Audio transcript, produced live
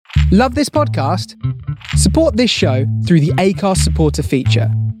Love this podcast? Support this show through the Acast supporter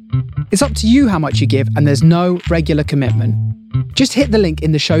feature. It's up to you how much you give, and there's no regular commitment. Just hit the link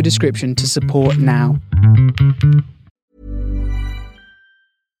in the show description to support now.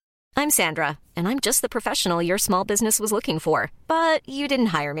 I'm Sandra, and I'm just the professional your small business was looking for. But you didn't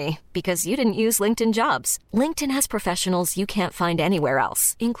hire me because you didn't use LinkedIn Jobs. LinkedIn has professionals you can't find anywhere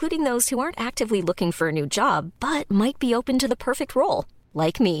else, including those who aren't actively looking for a new job, but might be open to the perfect role,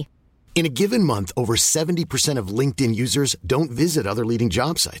 like me. In a given month, over 70% of LinkedIn users don't visit other leading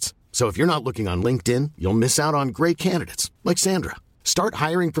job sites. So if you're not looking on LinkedIn, you'll miss out on great candidates like Sandra. Start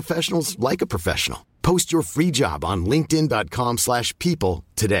hiring professionals like a professional. Post your free job on linkedin.com/people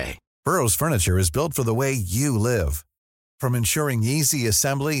today. Burrow's furniture is built for the way you live. From ensuring easy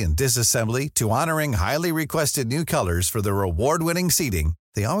assembly and disassembly to honoring highly requested new colors for their award-winning seating,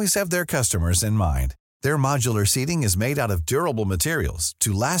 they always have their customers in mind. Their modular seating is made out of durable materials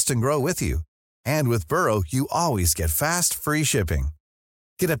to last and grow with you. And with Burrow, you always get fast, free shipping.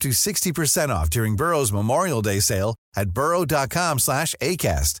 Get up to 60% off during Burrow's Memorial Day sale at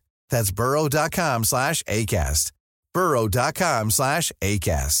burrow.com/ACAST. That's burrow.com/ACAST.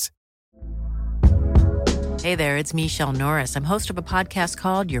 burrow.com/ACAST. Hey there, it's Michelle Norris. I'm host of a podcast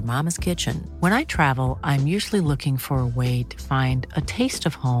called Your Mama's Kitchen. When I travel, I'm usually looking for a way to find a taste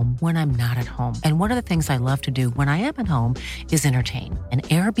of home when I'm not at home. And one of the things I love to do when I am at home is entertain. And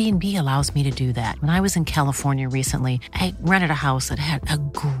Airbnb allows me to do that. When I was in California recently, I rented a house that had a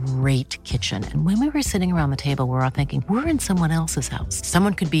great kitchen. And when we were sitting around the table, we were all thinking, we're in someone else's house.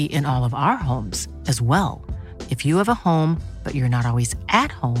 Someone could be in all of our homes as well. If you have a home, but you're not always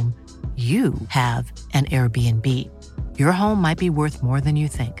at home, you have an Airbnb. Your home might be worth more than you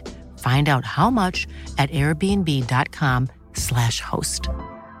think. Find out how much at airbnb.com/host.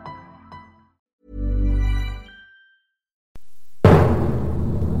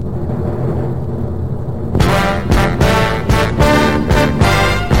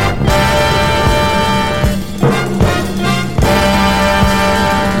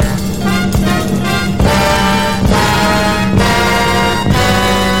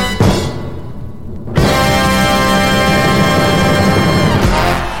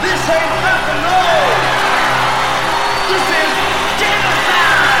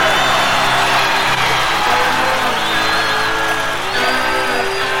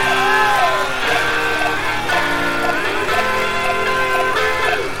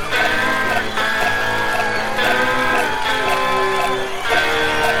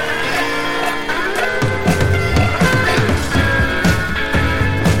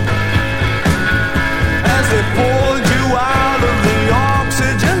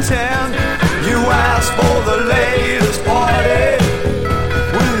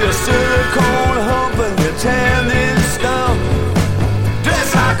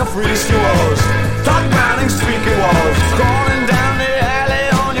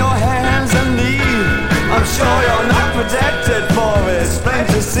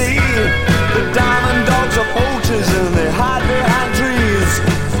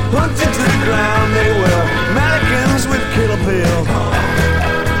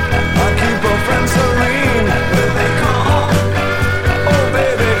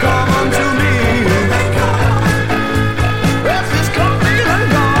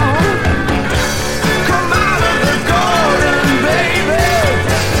 Come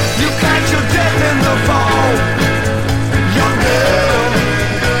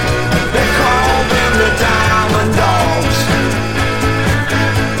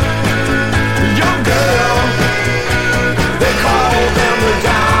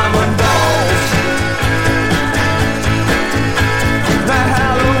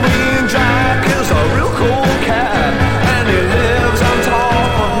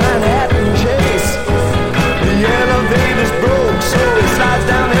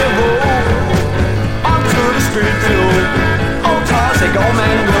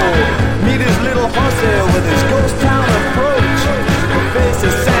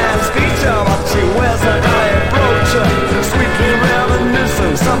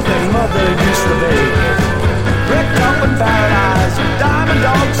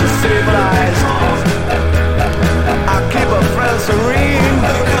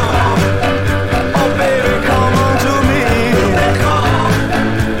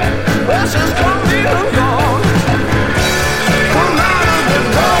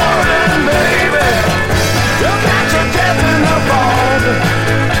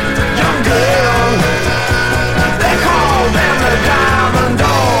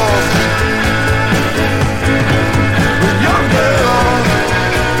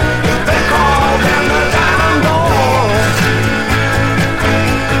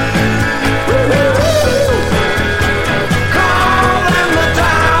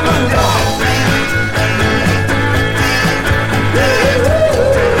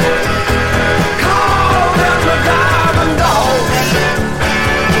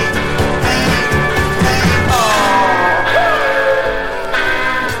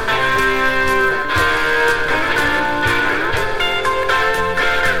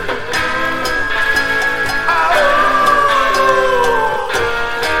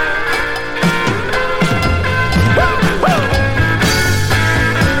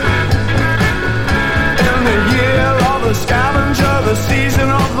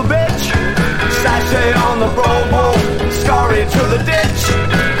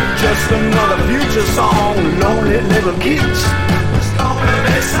just another future song. Lonely little kids.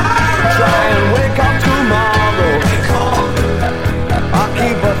 Try and wake up tomorrow. I'll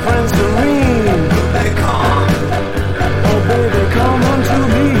keep our friends serene. Oh baby, come unto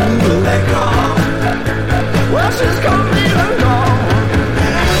me. Well, she's coming along.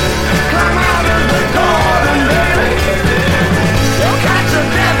 Come out of the garden, baby. You'll catch a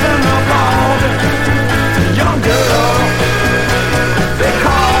death in the fall. Young girl, they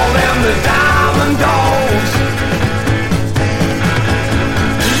call them the Diamond Dogs.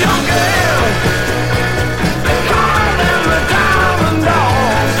 Young girl, they call them the Diamond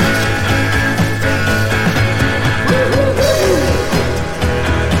Dogs.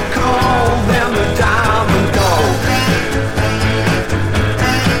 Call them the Diamond Dogs.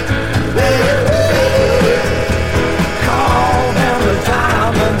 Call them the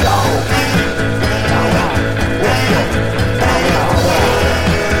Diamond Dogs. Call them the Diamond Dogs.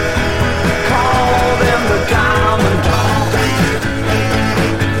 Call them the Diamond Dogs.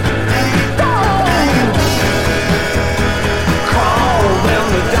 Call them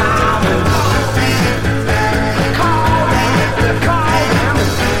the Diamond Dogs. Call them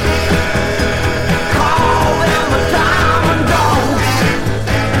the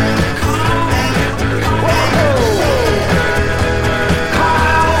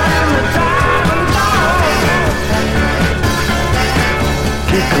Diamond Dogs.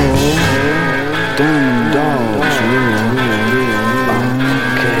 Keep cool, Diamond Dogs, okay.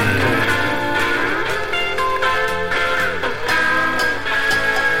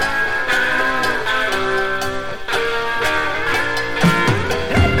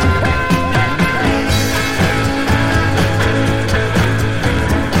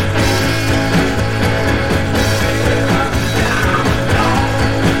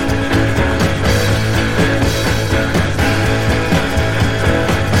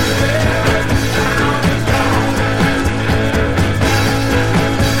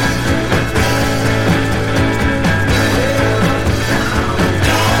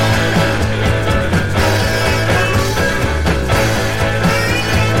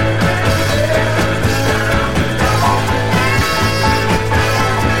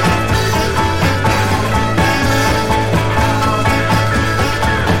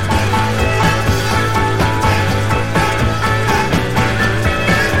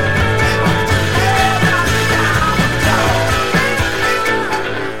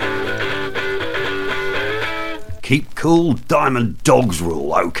 Keep cool, Diamond Dogs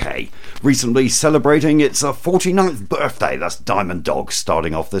rule, okay. Recently celebrating its 49th birthday, that's Diamond Dogs,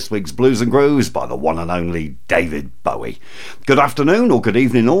 starting off this week's Blues and Grooves by the one and only David Bowie. Good afternoon or good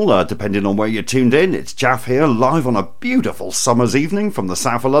evening all, depending on where you're tuned in. It's Jaff here, live on a beautiful summer's evening from the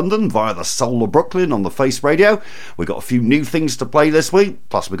south of London via the Soul of Brooklyn on the Face Radio. We've got a few new things to play this week,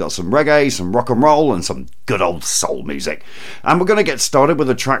 plus we've got some reggae, some rock and roll and some good old soul music. And we're going to get started with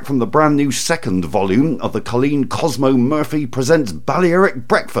a track from the brand new second volume of the Colleen Cosmo Murphy Presents Balearic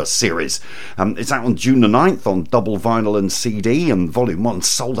Breakfast series. It's out on June the 9th on double vinyl and CD, and volume 1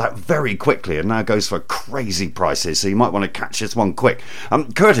 sold out very quickly and now goes for crazy prices, so you might want to catch this one quick.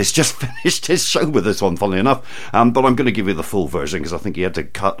 Curtis just finished his show with this one, funnily enough, but I'm going to give you the full version because I think he had to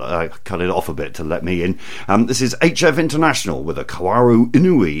cut it off a bit to let me in. This is HF International with a Kawaru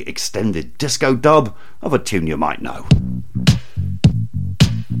Inui extended disco dub of a tune you might know.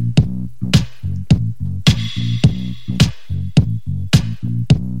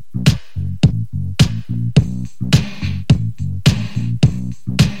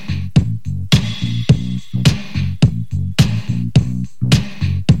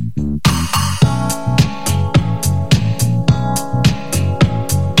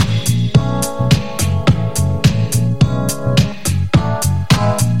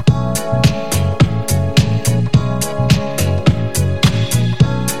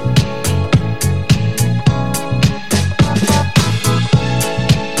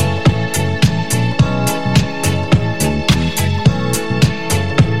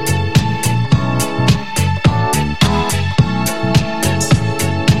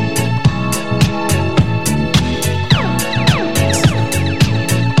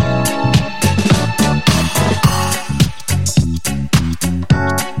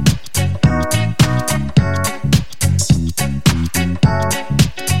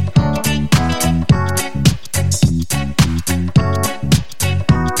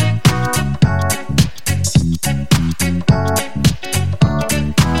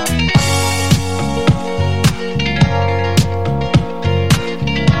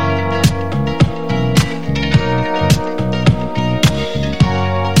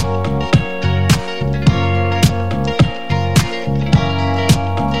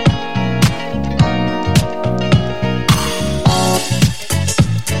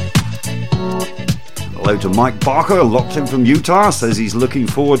 Hello to Mike Barker, locked in from Utah, says he's looking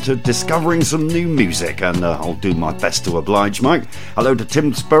forward to discovering some new music, and I'll do my best to oblige, Mike. Hello to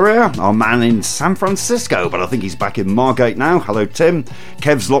Tim Spurrier, our man in San Francisco, but I think he's back in Margate now. Hello, Tim.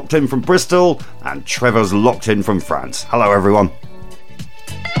 Kev's locked in from Bristol, and Trevor's locked in from France. Hello, everyone.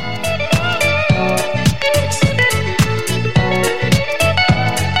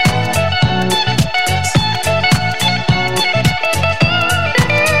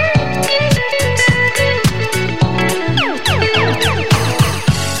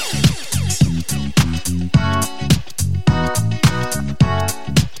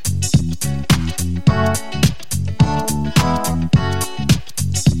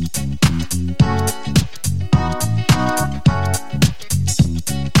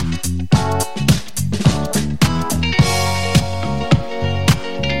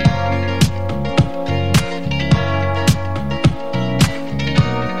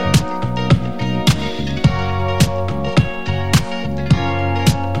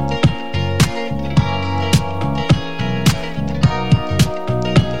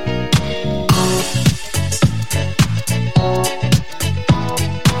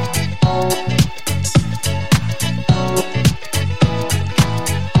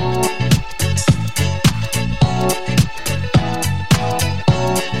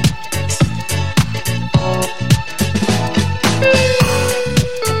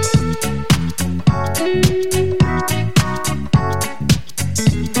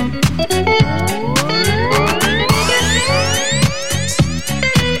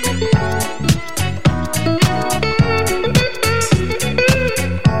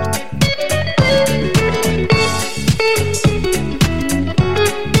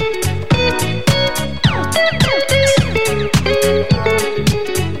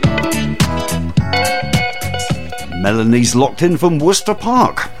 Melanie's locked in from Worcester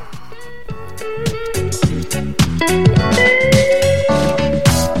Park.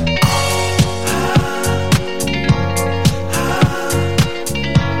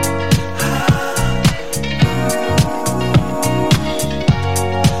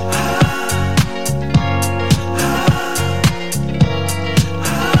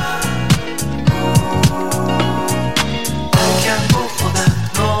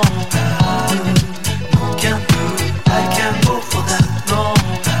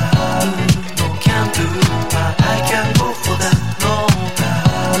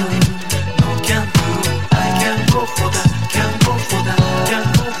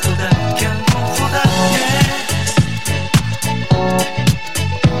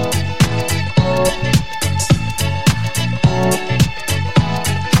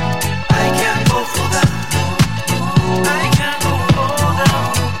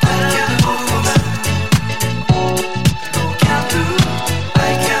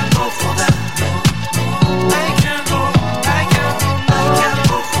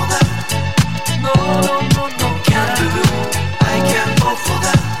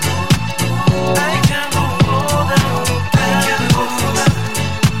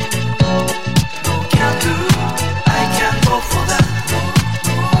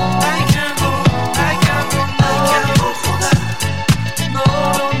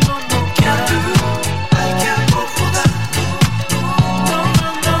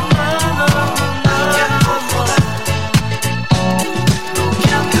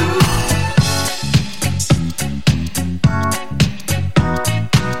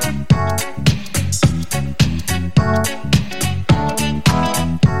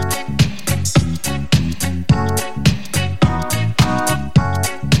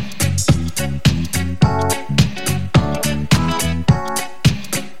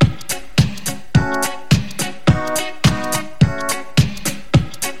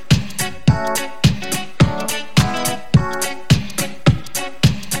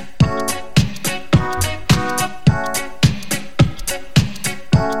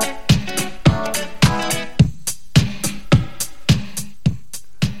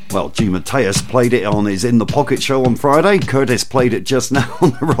 Well, G. Mateus played it on his In the Pocket show on Friday. Curtis played it just now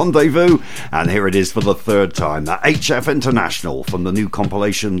on the Rendezvous. And here it is for the third time. The HF International from the new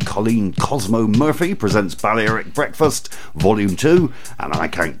compilation Colleen Cosmo Murphy presents Balearic Breakfast, Volume 2. And I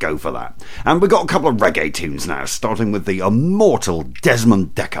can't go for that. And we've got a couple of reggae tunes now, starting with the immortal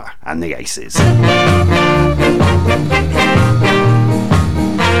Desmond Dekker and the Aces.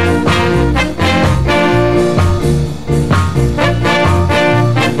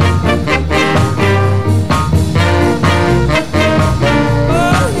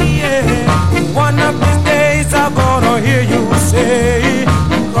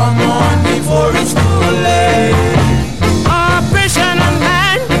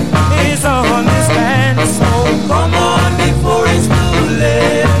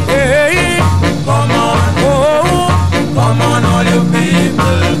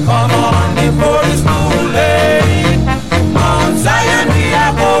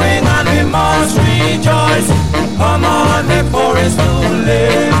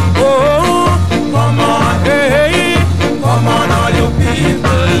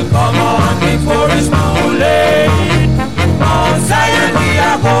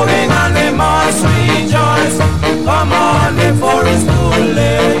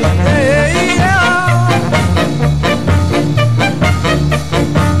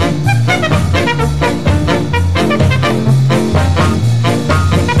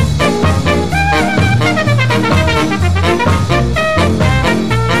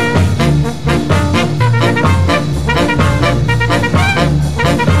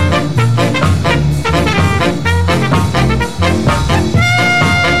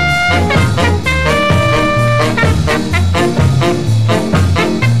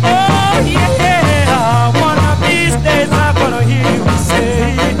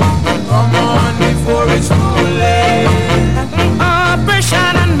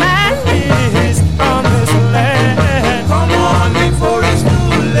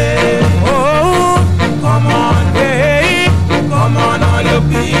 all you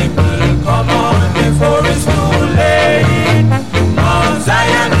people, come on before it's too late. Mount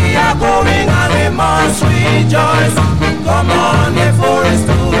Zion we are going and we must rejoice. Come on before it's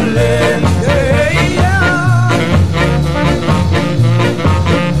too late. Hey, yeah.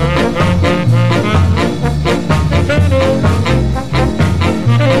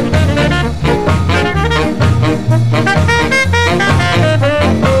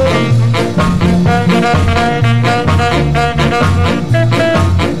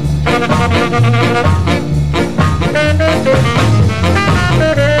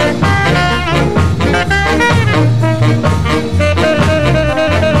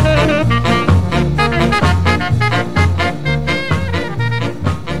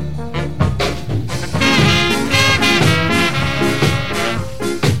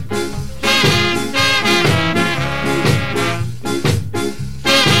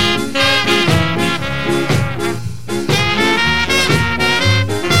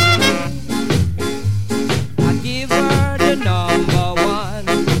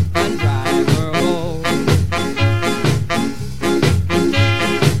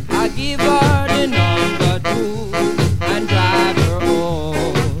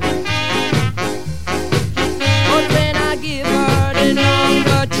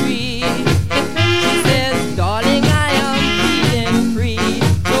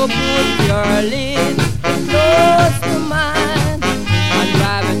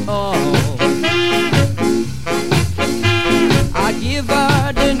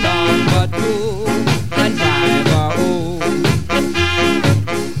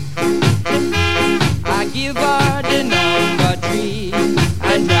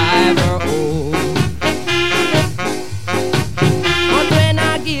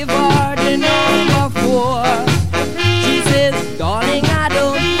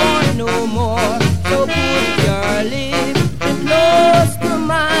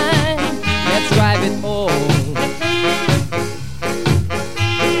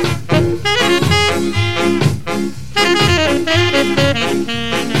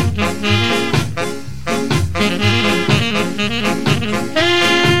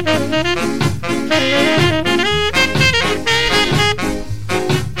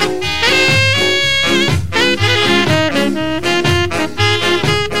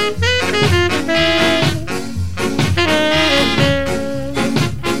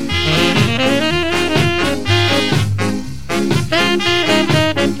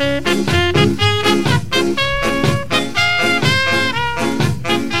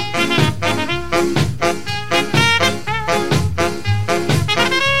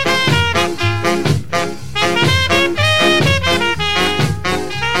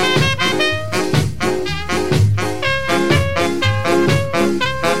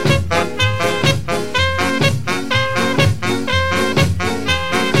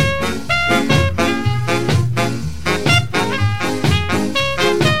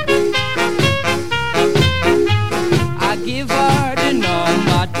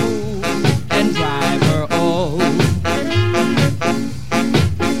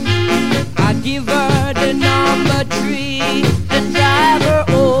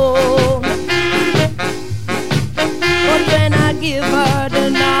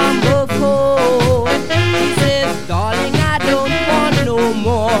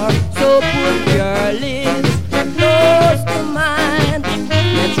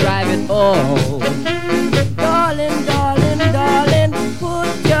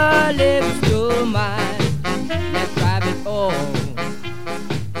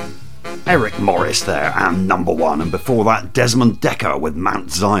 Eric Morris there, and number one, and before that Desmond Dekker with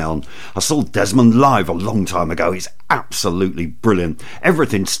Mount Zion. I saw Desmond live a long time ago. He's absolutely brilliant.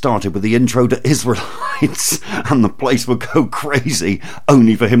 Everything started with the intro to Israelites and the place would go crazy,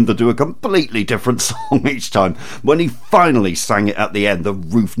 only for him to do a completely different song each time. When he finally sang it at the end, the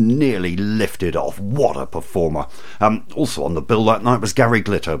roof nearly lifted off. What a performer. Also on the bill that night was Gary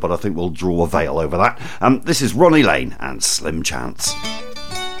Glitter, but I think we'll draw a veil over that. This is Ronnie Lane and Slim Chance.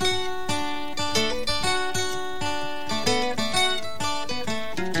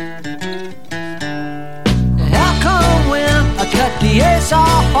 Cut the ace of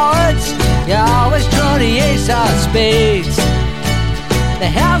hearts, you always draw the ace of spades. The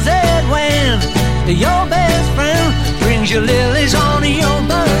how's it when your best friend brings you lilies on your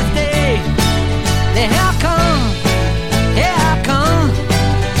birthday? The how come,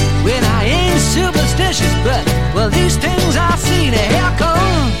 when I ain't superstitious, but well these things I see. The how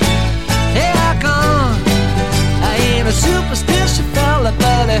come, I ain't a superstitious fella,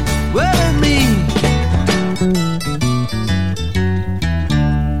 but what it means.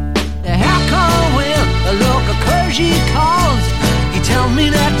 The local clergy calls, he tells told me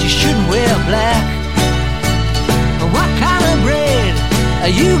that you shouldn't wear black. What kind of bread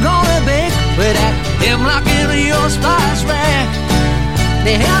are you gonna bake with that hemlock in your spice rack?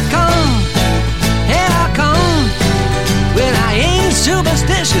 Here I come. Well, I ain't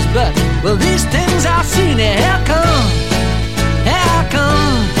superstitious, but well, these things I've seen. Here I come.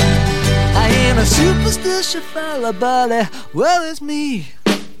 I ain't a superstitious fella, but well, it's me.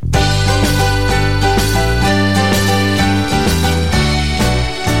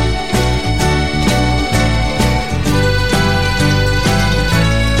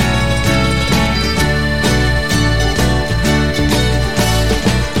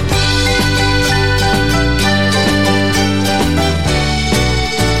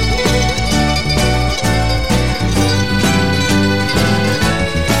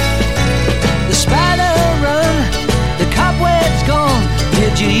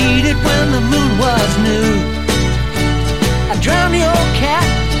 Did you eat it when the moon was new? I drowned your cat,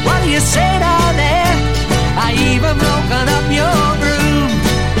 what do you say down there? I even broken up your broom.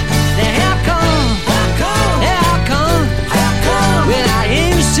 Here I come. Well, I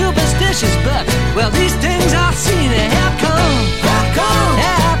ain't superstitious, but well, these things I've seen. Here I come.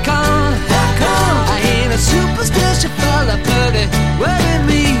 I ain't a superstitious fella, but well, in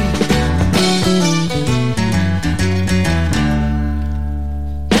me.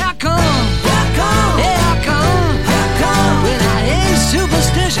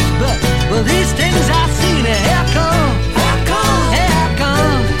 Well, these things I've seen, here I come.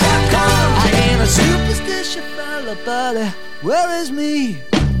 I ain't a superstitious fella, but where is me?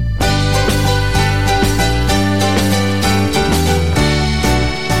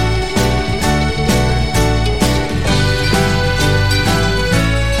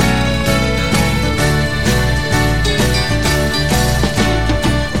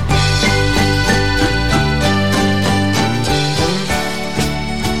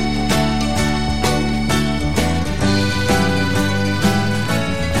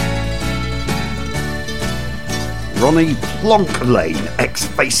 Ronnie Plonk Lane,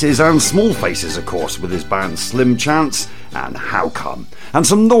 ex-Faces and Small Faces, of course, with his band Slim Chance and How Come. And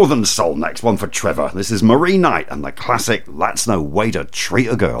some Northern Soul next, one for Trevor. This is Marie Knight and the classic That's No Way to Treat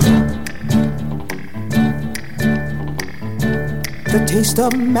a Girl. The taste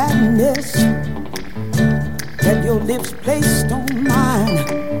of madness that your lips placed on mine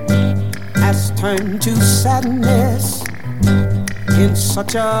has turned to sadness in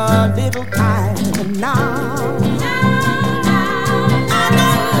such a little time. And now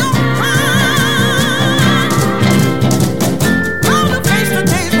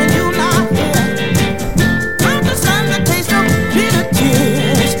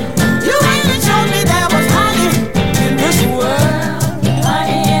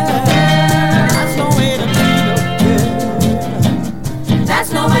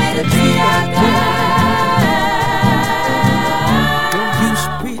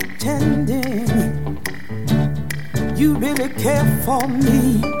care for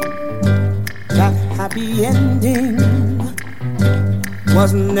me. That happy ending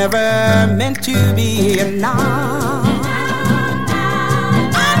was never meant to be. And now I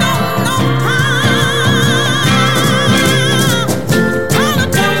don't know how to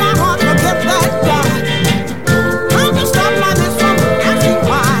tell my heart to get back right. How to stop my lips from asking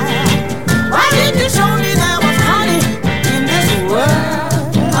why. Why did you show me there was honey in this world?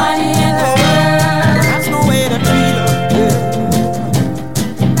 Honey in the world. That's no way to treat her.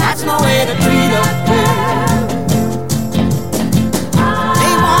 That's no way to treat a girl.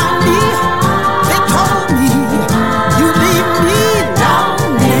 They warned me, they told me, you leave me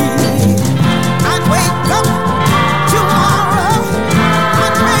lonely. I'd wake up tomorrow,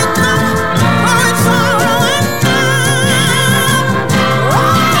 I'd wake up for sorrow and time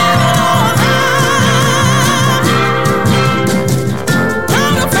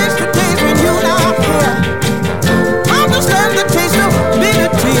to face the days when you're not here. Understand the taste of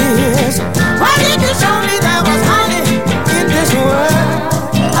bitter tears. Why did you show me there was honey in this world?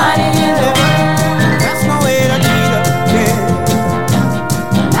 Honey in the world. That's no way to treat a girl.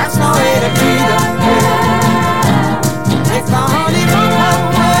 That's no way to treat a girl. Take the honey from her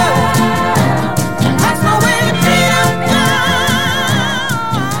world. That's no way to treat a girl.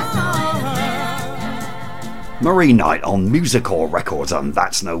 Marie Knight on Musical Records, and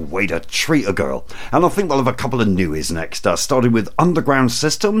That's No Way to Treat a Girl. And I think we'll have a couple of newies next, starting with Underground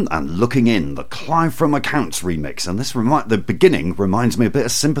System and Looking In, the Clive from Accounts remix. And this the beginning reminds me a bit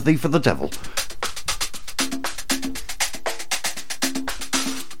of Sympathy for the Devil.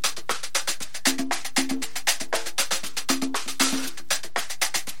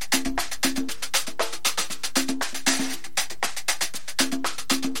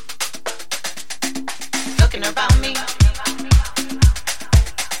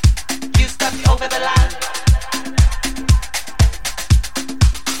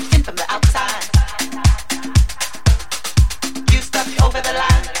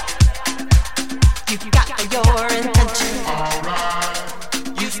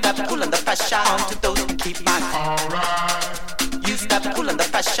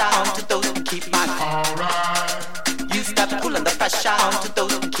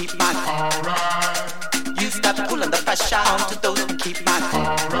 who keep my alright. You stop pulling the pressure onto those who keep my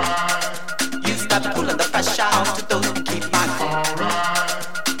alright. You stop pulling the pressure onto those who keep my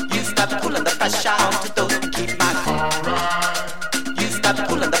alright. You stop pulling the pressure onto those who keep my alright. You stop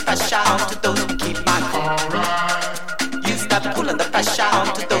pulling the pressure onto those who keep my alright. You stop pulling the pressure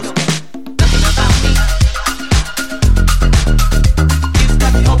onto those who looking around me. You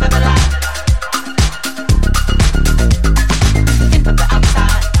stop over the line.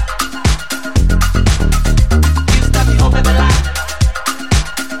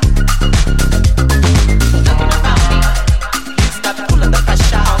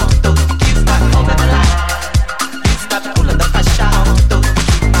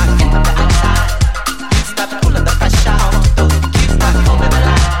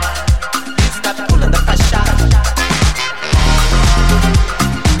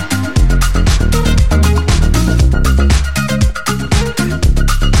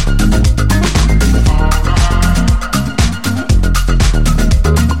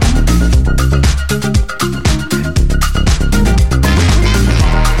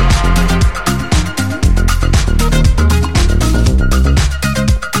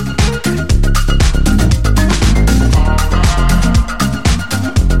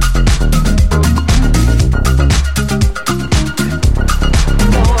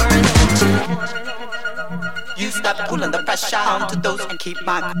 Onto those and keep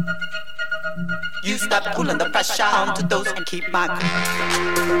my. You stop pulling the pressure onto those and keep my.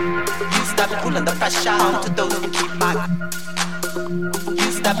 You stop pulling the pressure onto those and keep my.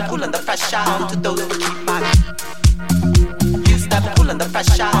 You stop pulling the pressure onto those and keep my. You stop pulling the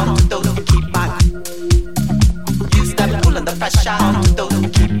pressure onto those and keep my. You stop pulling the pressure onto those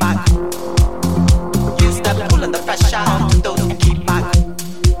and keep my. You stop pulling the pressure onto those and keep my.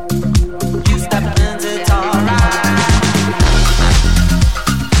 You stop and it's alright.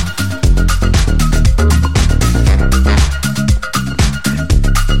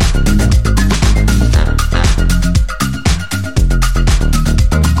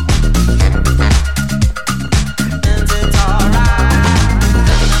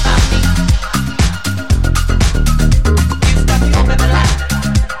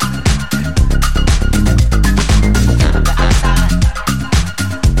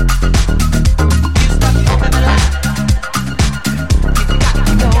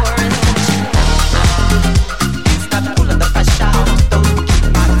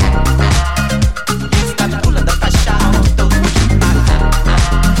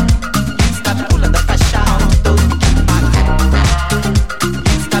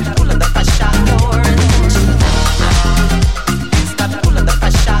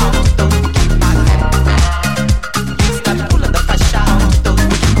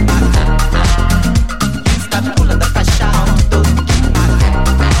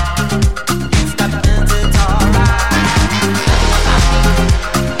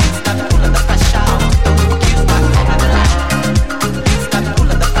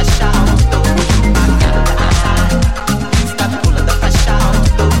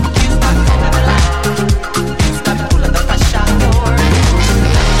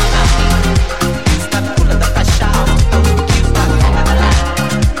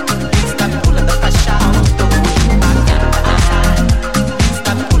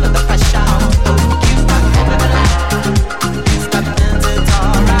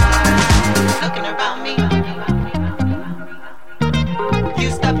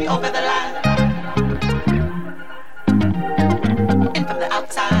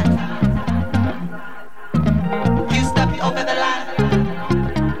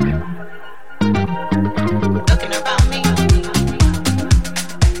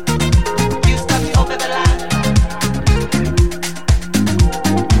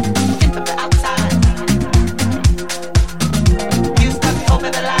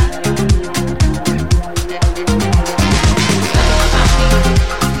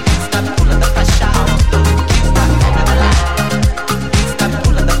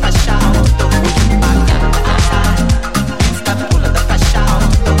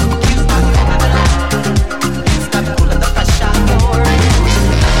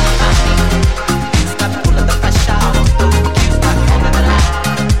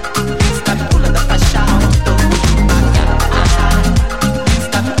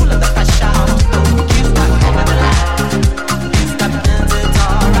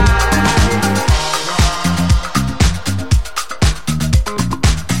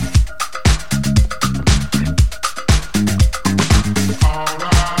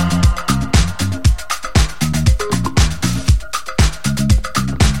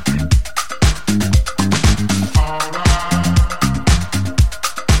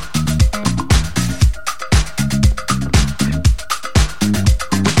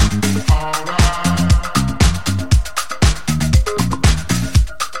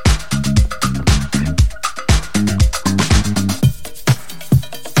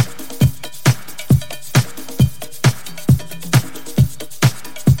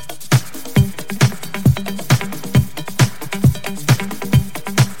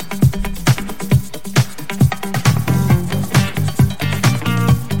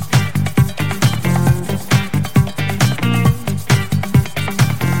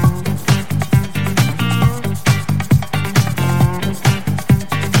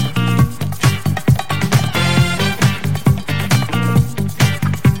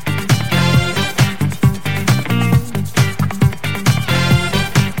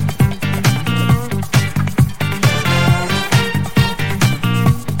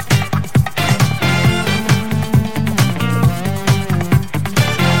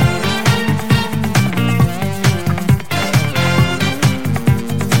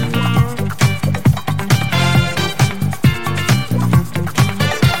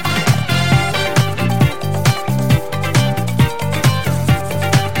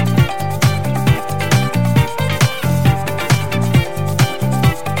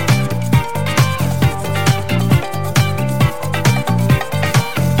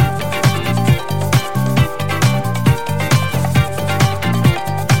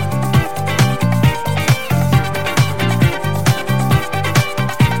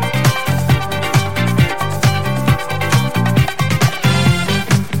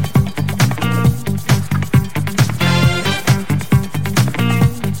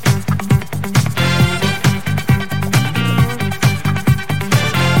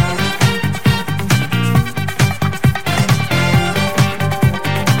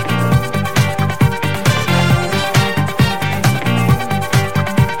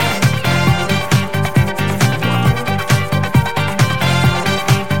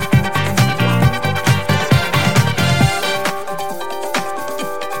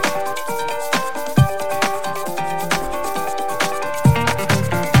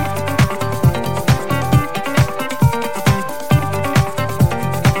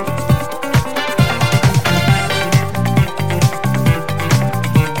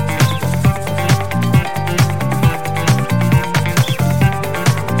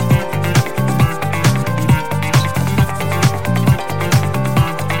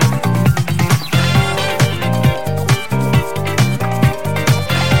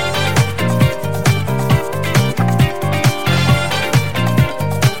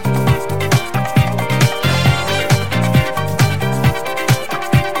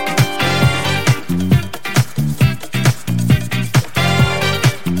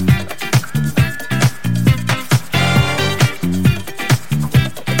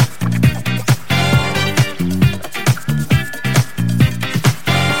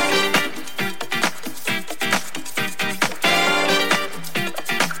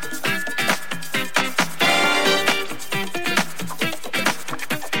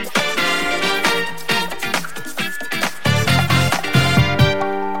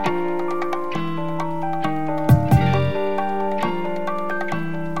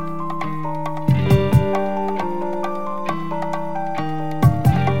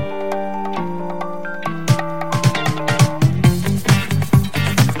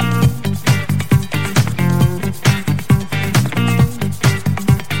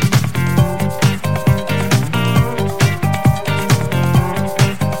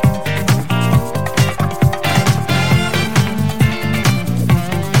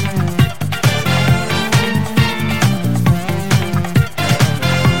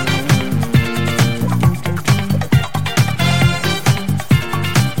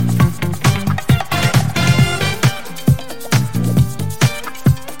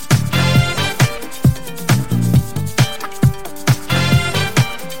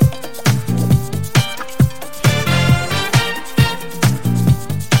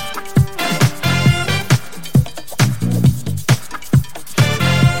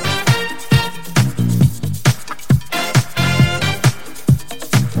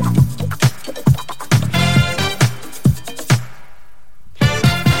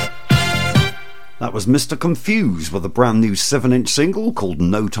 That was Mr. Confused with a brand new 7-inch single called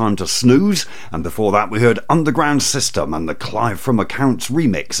No Time to Snooze, and before that we heard Underground System and the Clive from Accounts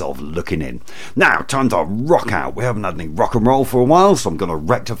remix of Looking In. Now, time to rock out. We haven't had any rock and roll for a while, so I'm going to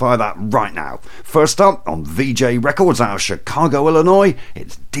rectify that right now. First up, on VJ Records out of Chicago, Illinois,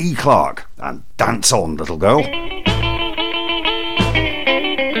 it's D. Clark and Dance On, Little Girl.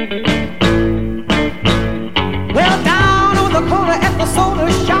 Well, down on the corner at the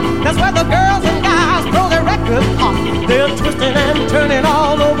soda shop, that's where the girls and guys throw their records off. They're twisting and turning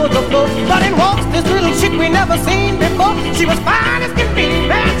all over the floor, but in walks this little chick we never seen before. She was fine as can be,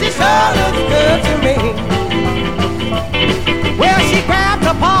 man, she sure looks good to me. Well, she grabbed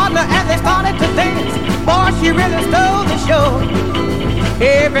her partner and they started to dance. Boy, she really stole the show.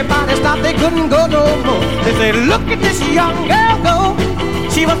 Everybody stopped, they couldn't go no more. They said, look at this young girl go.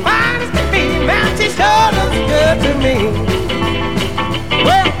 She was fine as can be, man, she sure looks good to me.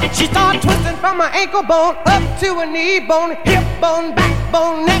 Well, she started twisting from her ankle bone up to her knee bone, hip bone,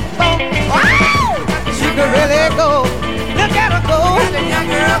 backbone, neck bone. Wow! She could really go. Look at her go.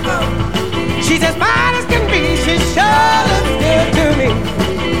 She's as fine as can be. She sure looks good to me.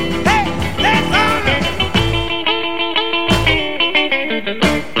 Hey, let's go.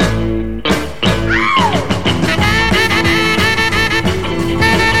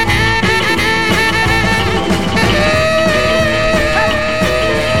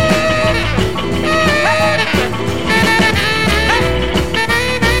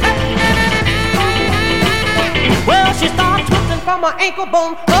 From her ankle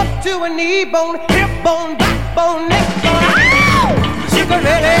bone up to her knee bone, hip bone, backbone, neck bone. Ow! She could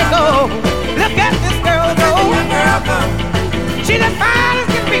really go. Look at this girl go. She's as fine as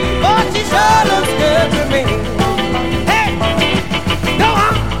can be, but she sure looks good to me. Hey, go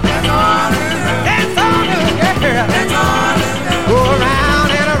on. That's all it is. That's all it is, girl. That's all it is. Go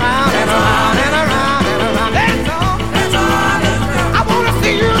around and around and around and around and around. That's all. That's all it is. I wanna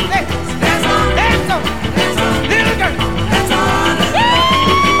see you dance. That's all. That's all. That's all. Little girl.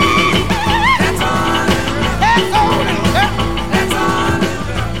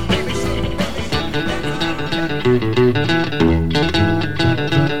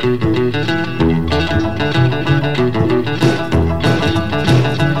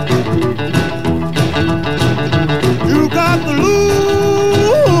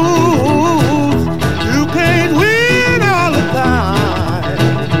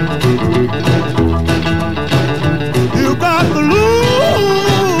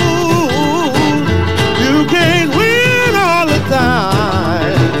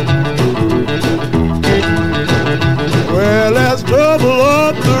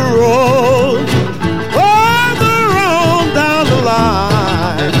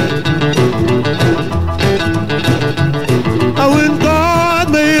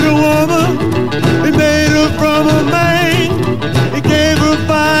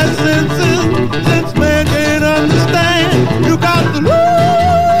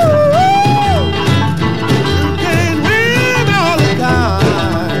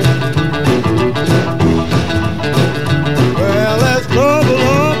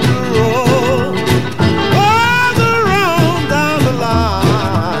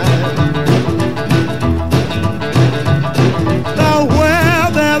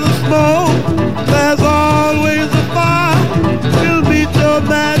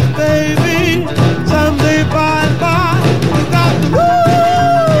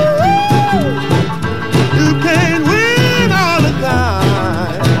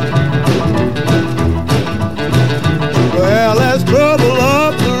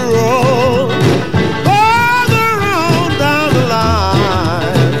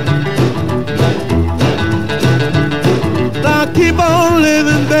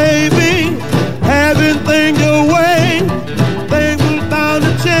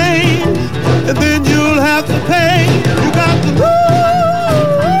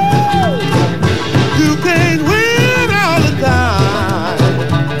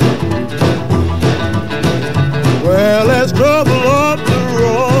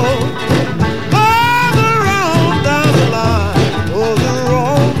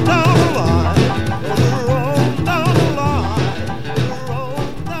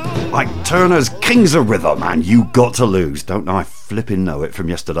 Turner's Kings of Rhythm and You Got to Lose. Don't I flipping know it from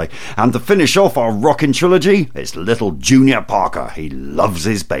yesterday. And to finish off our rockin' trilogy, it's little Junior Parker. He loves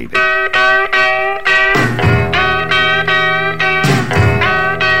his baby.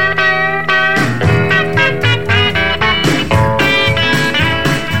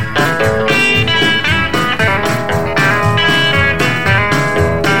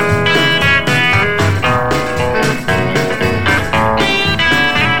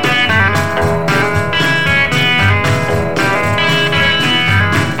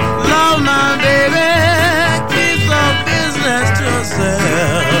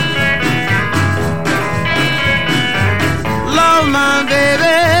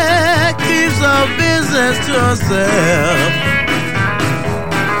 herself.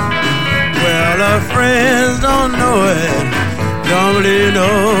 Well, her friends don't know it, don't believe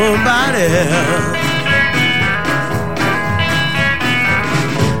nobody else.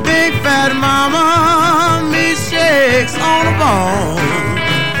 Big fat mama milkshakes on a bone.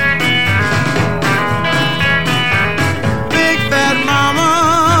 Big fat mama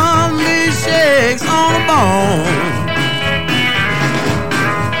milkshakes on a bone.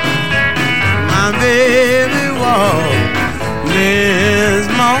 My baby walk this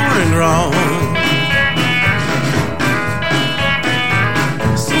morning wrong.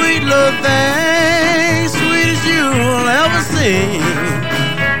 Sweet little thing, sweet as you'll ever see.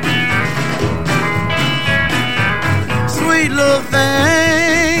 Sweet little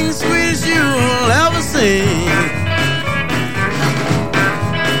thing, sweet as you'll ever see.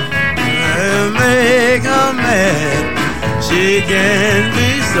 And make her mad, she can be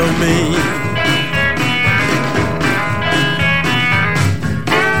so mean.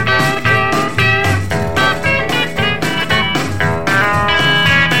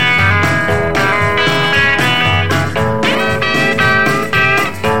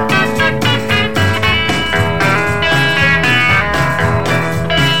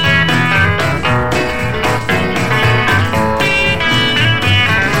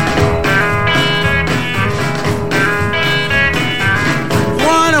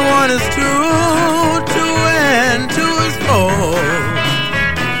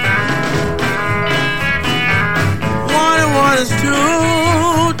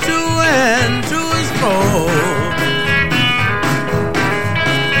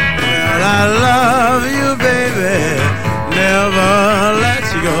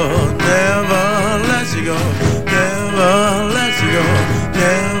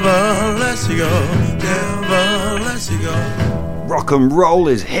 Rock and roll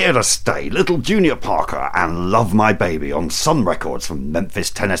is here to stay. Little Junior Parker and Love My Baby on Sun Records from Memphis,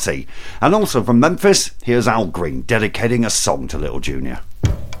 Tennessee. And also from Memphis, here's Al Green dedicating a song to Little Junior.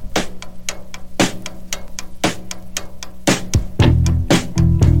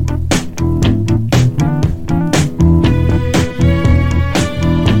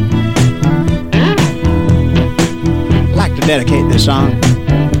 I'd like to dedicate this song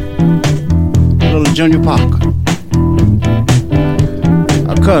to Little Junior Parker.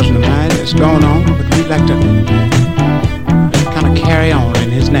 A cousin of mine that's going on, but we'd like to kind of carry on in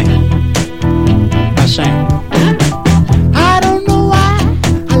his name by saying, I don't know why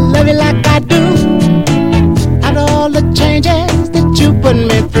I love you like I do. After all the changes that you put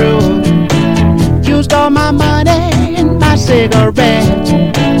me through, used all my money and my cigarettes,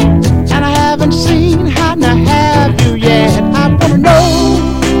 and I haven't seen how to have you yet. I wanna know,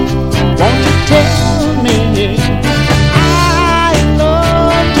 won't you tell me?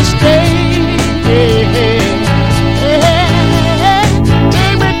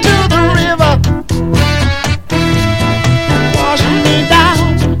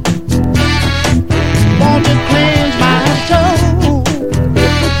 Cleanse my soul.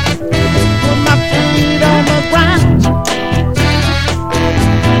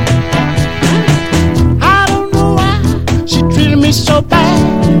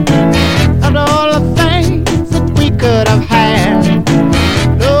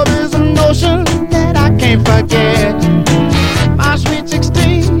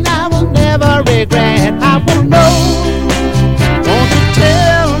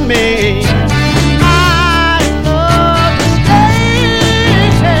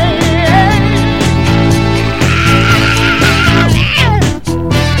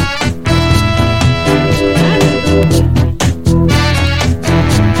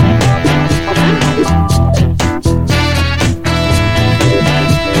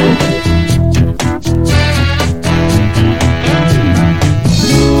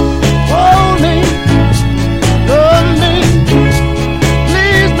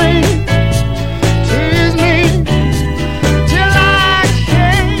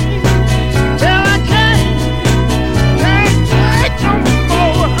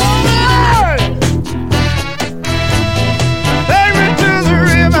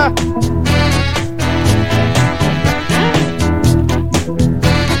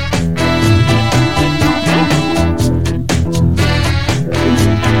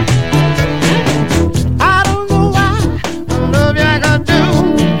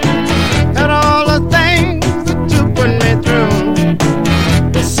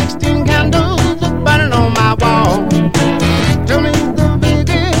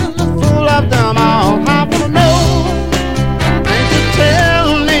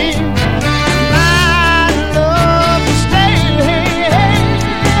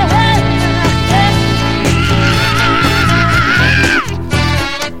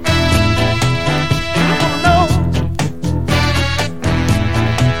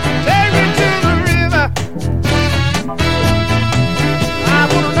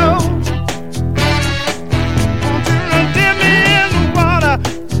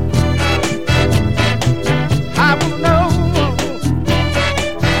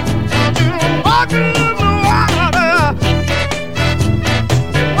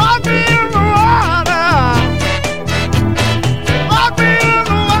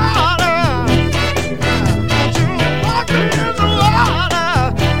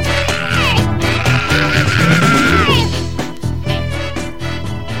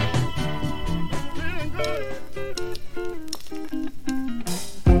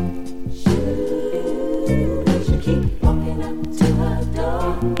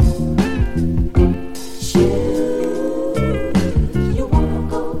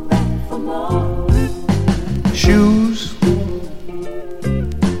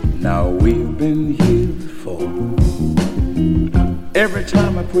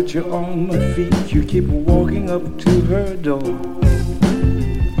 put you on my feet. You keep walking up to her door.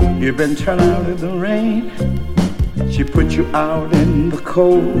 You've been turned out in the rain. She put you out in the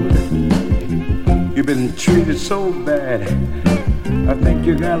cold. You've been treated so bad. I think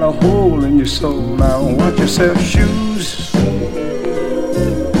you got a hole in your soul. Now watch yourself, shoes.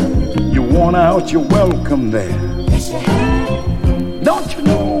 You worn out, you're welcome there. Don't you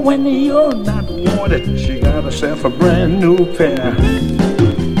know when you're not wanted, she got herself a brand new pair.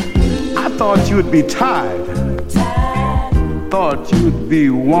 I thought you'd be tired. Thought you'd be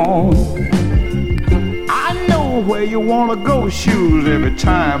warm. I know where you wanna go, shoes, every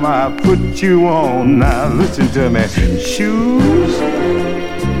time I put you on. Now listen to me, shoes.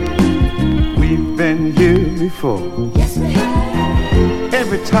 We've been here before. Yes, we have.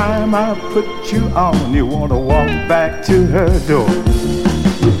 Every time I put you on, you wanna walk back to her door.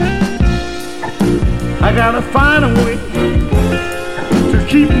 I gotta find a way to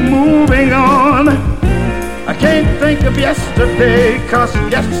keep moving on. I can't think of yesterday, 'cause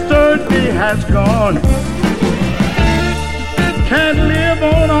yesterday has gone. Can't live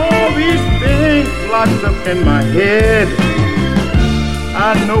on all these things locked up in my head.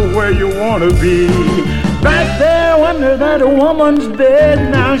 I know where you wanna be, back there under that woman's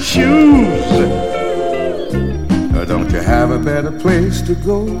bed. Now shoes, don't you have a better place to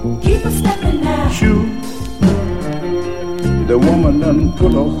go? Keep a stepping now. Shoes, the woman done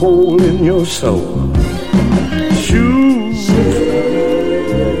put a hole in your soul. Shoes,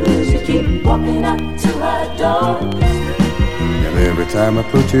 she keep walking up to her door. And every time I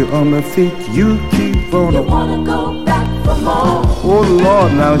put you on my feet, you keep on. You wanna go back for more. Oh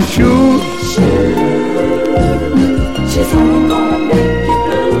Lord, now shoes, she's only gonna make you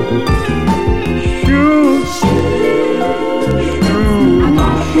blue. Shoes, I'm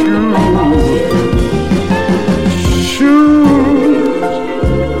gonna put the blame on you. shoes,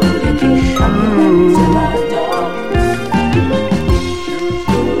 You keep walking up to her door.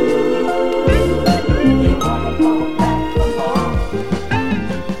 You wanna go back for more.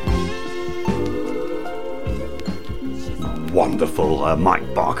 Wonderful.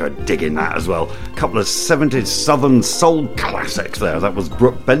 Mike Barker digging that as well. A couple of 70s Southern soul classics there. That was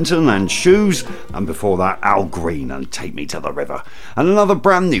Brooke Benton and Shoes, and before that Al Green and Take Me to the River. And another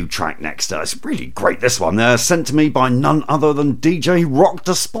brand new track next. It's really great, this one. Sent to me by none other than DJ Rock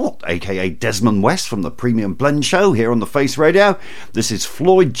the Spot, aka Desmond West from the Premium Blend Show here on the Face Radio. This is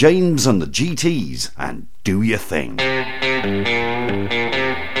Floyd James and the GTs and Do Your Thing.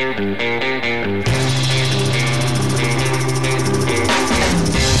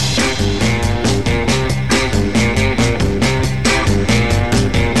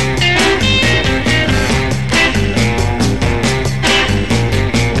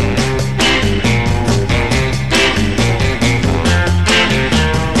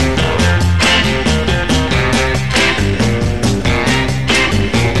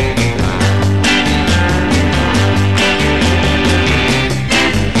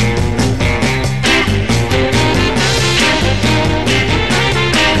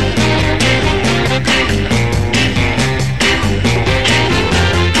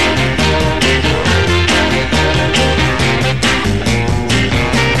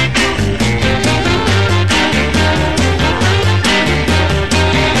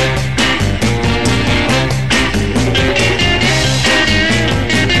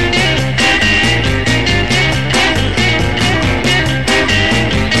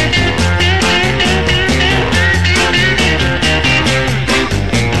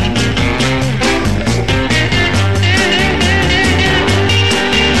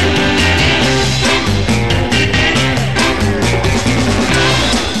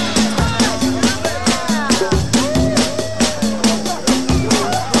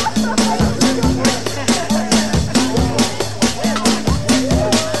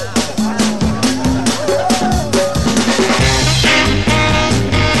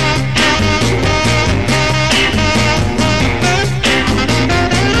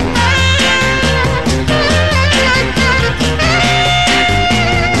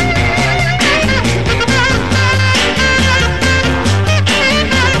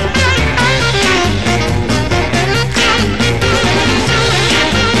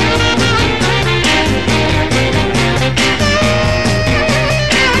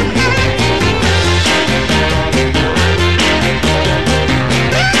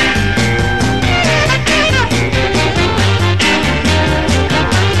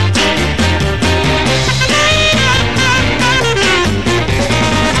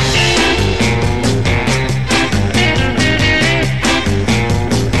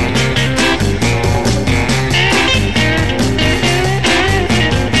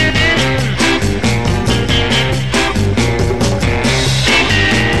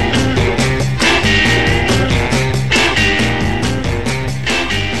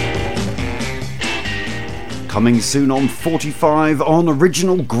 Coming soon on 45 on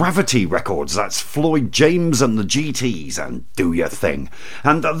Original Gravity Records. That's Floyd James and the GTs and Do Your Thing.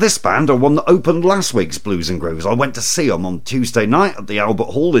 And this band are one that opened last week's Blues and Grooves. I went to see them on Tuesday night at the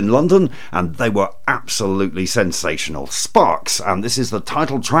Albert Hall in London and they were absolutely sensational. Sparks, and this is the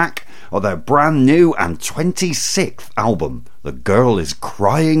title track of their brand new and 26th album, The Girl Is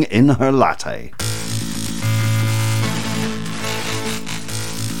Crying in Her Latte.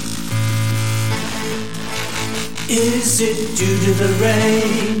 Is it due to the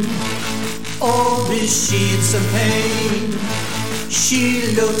rain, or is she in some pain?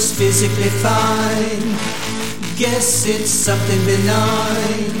 She looks physically fine, guess it's something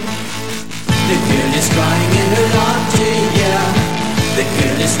benign. The girl is crying in her latte, yeah. The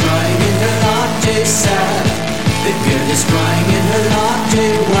girl is crying in her latte, sad. The girl is crying in her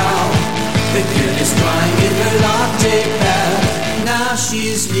latte, wow. The girl is crying in her latte, bad. Now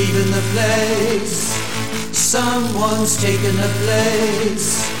she's leaving the place. Someone's taken her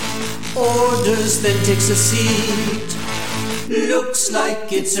place. Orders, then takes a seat. Looks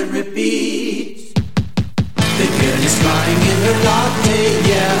like it's a repeat. The girl is crying in her latte,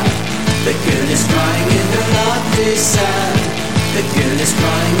 yeah. The girl is crying in her latte, sad. The girl is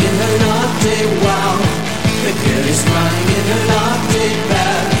crying in her latte, wow. The girl is crying in her latte,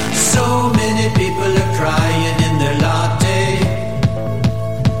 bad. So many people are crying in their latte.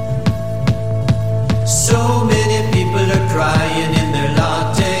 So many people are crying in their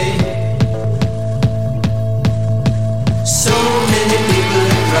latte. So many people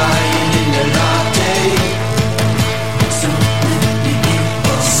are crying in their latte.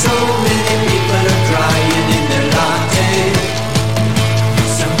 So many people are crying in their latte.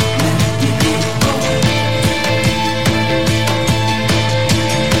 So many people.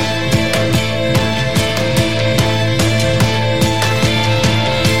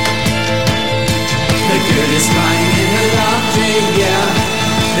 The girl is crying in her latte, yeah.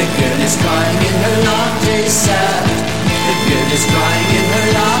 The girl is crying in her latte, sad. The girl is crying in her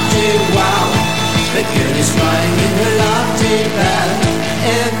latte, wow. The girl is crying in her latte, bad.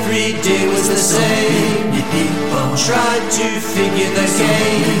 Every day was the same. Tried to figure the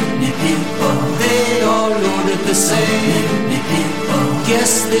game. They all ordered the same.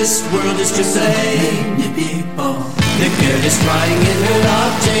 Guess this world is to blame. The girl is crying in her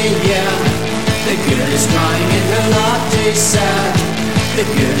latte, yeah. The girl is crying in her latte, sad. The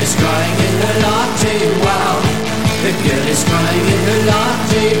girl is crying in her latte, wow. The girl is crying in her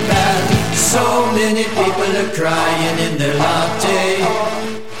latte, bad. So many people are crying in their latte.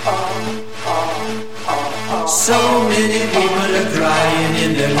 So many people are crying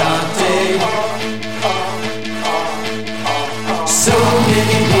in their latte. So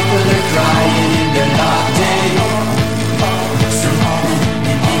many people are crying in their latte.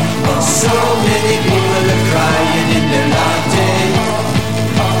 So many people are crying in their latte.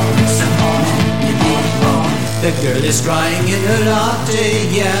 The girl is crying in her latte,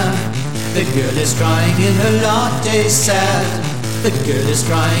 yeah. The girl is crying in her latte, sad. The girl is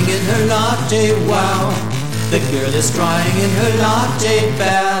crying in her latte, wow. The girl is crying in her latte,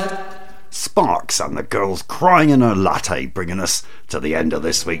 bad. Sparks and the Girl's Crying in Her Latte, bringing us to the end of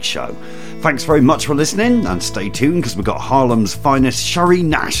this week's show. Thanks very much for listening, and stay tuned because we've got Harlem's finest Sherry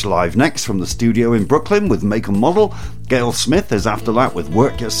Nash live next from the studio in Brooklyn with Make and Model. Gail Smith is after that with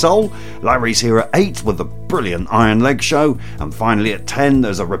Work Your Soul. Larry's here at 8 with the brilliant Iron Leg Show. And finally at 10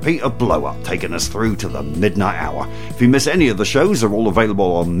 there's a repeat of Blow Up taking us through to the midnight hour. If you miss any of the shows, they're all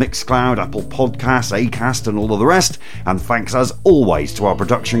available on Mixcloud, Apple Podcasts, Acast and all of the rest. And thanks as always to our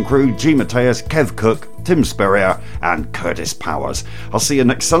production crew, G. Mateus, Kev Cook, Tim Spurrier and Curtis Powers. I'll see you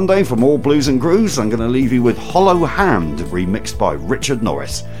next Sunday for more Blues and Grooves. I'm going to leave you with Hollow Hand, remixed by Richard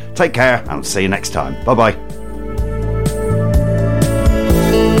Norris. Take care and see you next time. Bye bye.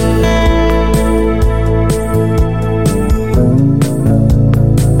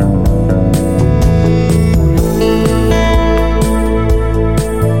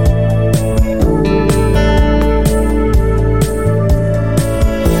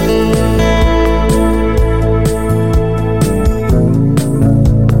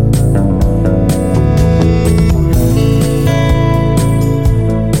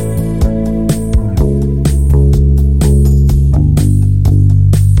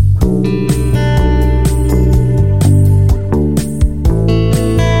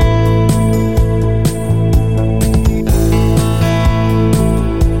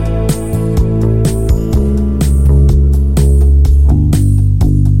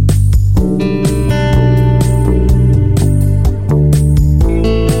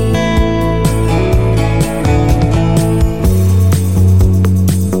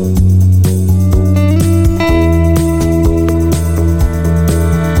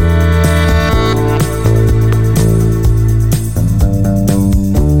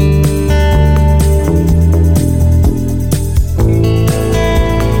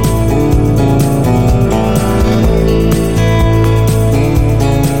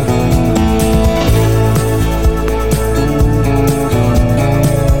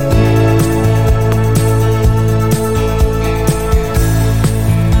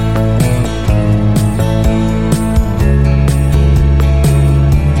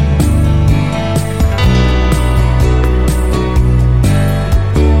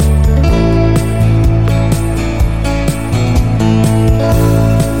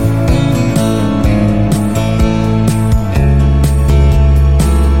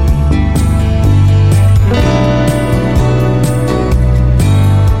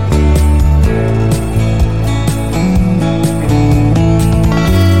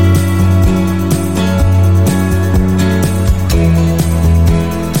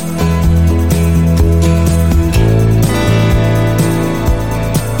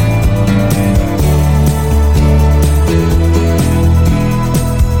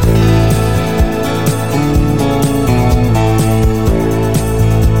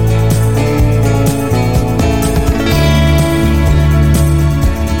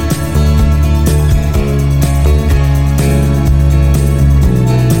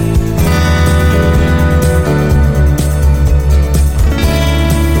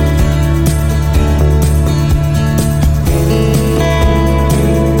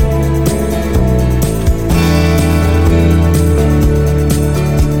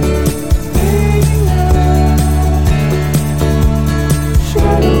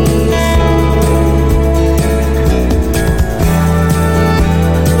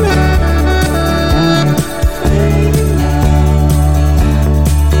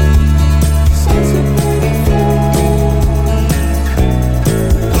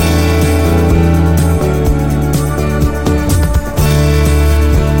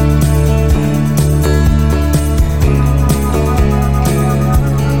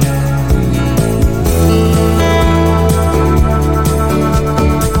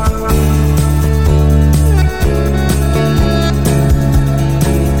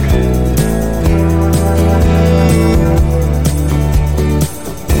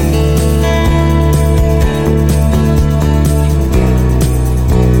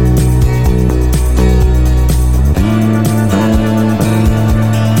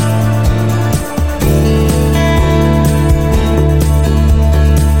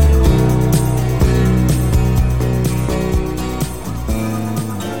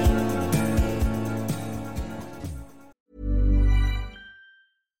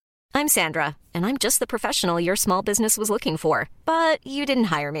 I'm Sandra, and I'm just the professional your small business was looking for. But you didn't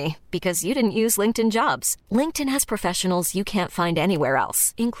hire me because you didn't use LinkedIn Jobs. LinkedIn has professionals you can't find anywhere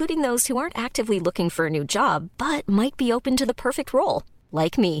else, including those who aren't actively looking for a new job, but might be open to the perfect role,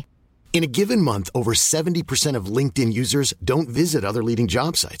 like me. In a given month, over 70% of LinkedIn users don't visit other leading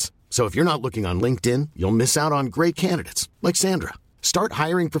job sites. So if you're not looking on LinkedIn, you'll miss out on great candidates like Sandra. Start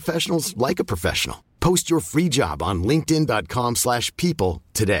hiring professionals like a professional. Post your free job on linkedin.com/people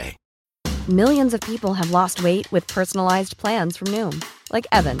today. Millions of people have lost weight with personalized plans from Noom. Like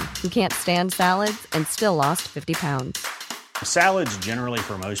Evan, who can't stand salads and still lost 50 pounds. Salads generally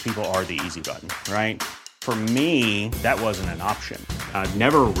for most people are the easy button, right? For me, that wasn't an option. I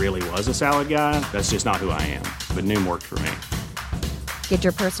never really was a salad guy. That's just not who I am. But Noom worked for me. Get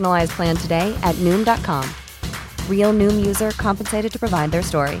your personalized plan today at Noom.com. Real Noom user compensated to provide their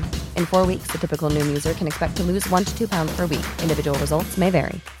story. In 4 weeks, the typical Noom user can expect to lose 1 to 2 pounds per week. Individual results may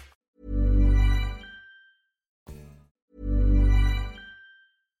vary.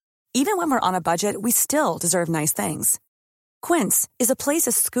 Even when we're on a budget, we still deserve nice things. Quince is a place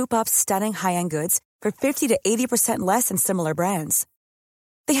to scoop up stunning high-end goods for 50 to 80% less than similar brands.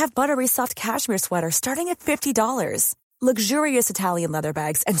 They have buttery soft cashmere sweaters starting at $50, luxurious Italian leather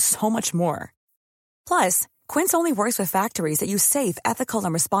bags, and so much more. Plus, Quince only works with factories that use safe, ethical,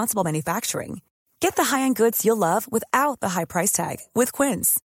 and responsible manufacturing. Get the high-end goods you'll love without the high price tag with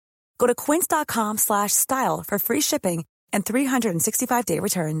Quince. Go to quince.com/style for free shipping and 365-day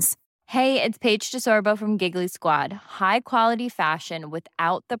returns. Hey, it's Paige DeSorbo from Giggly Squad. High quality fashion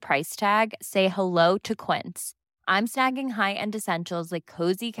without the price tag. Say hello to Quince. I'm snagging high-end essentials like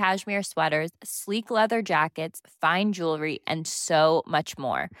cozy cashmere sweaters, sleek leather jackets, fine jewelry, and so much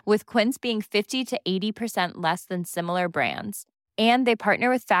more. With Quince being 50 to 80% less than similar brands. And they partner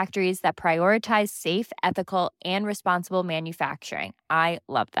with factories that prioritize safe, ethical, and responsible manufacturing. I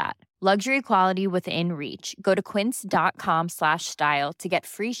love that. Luxury quality within reach. Go to quince.com/style to get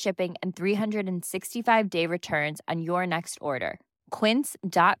free shipping and 365-day returns on your next order.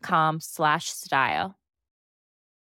 Quince.com/style.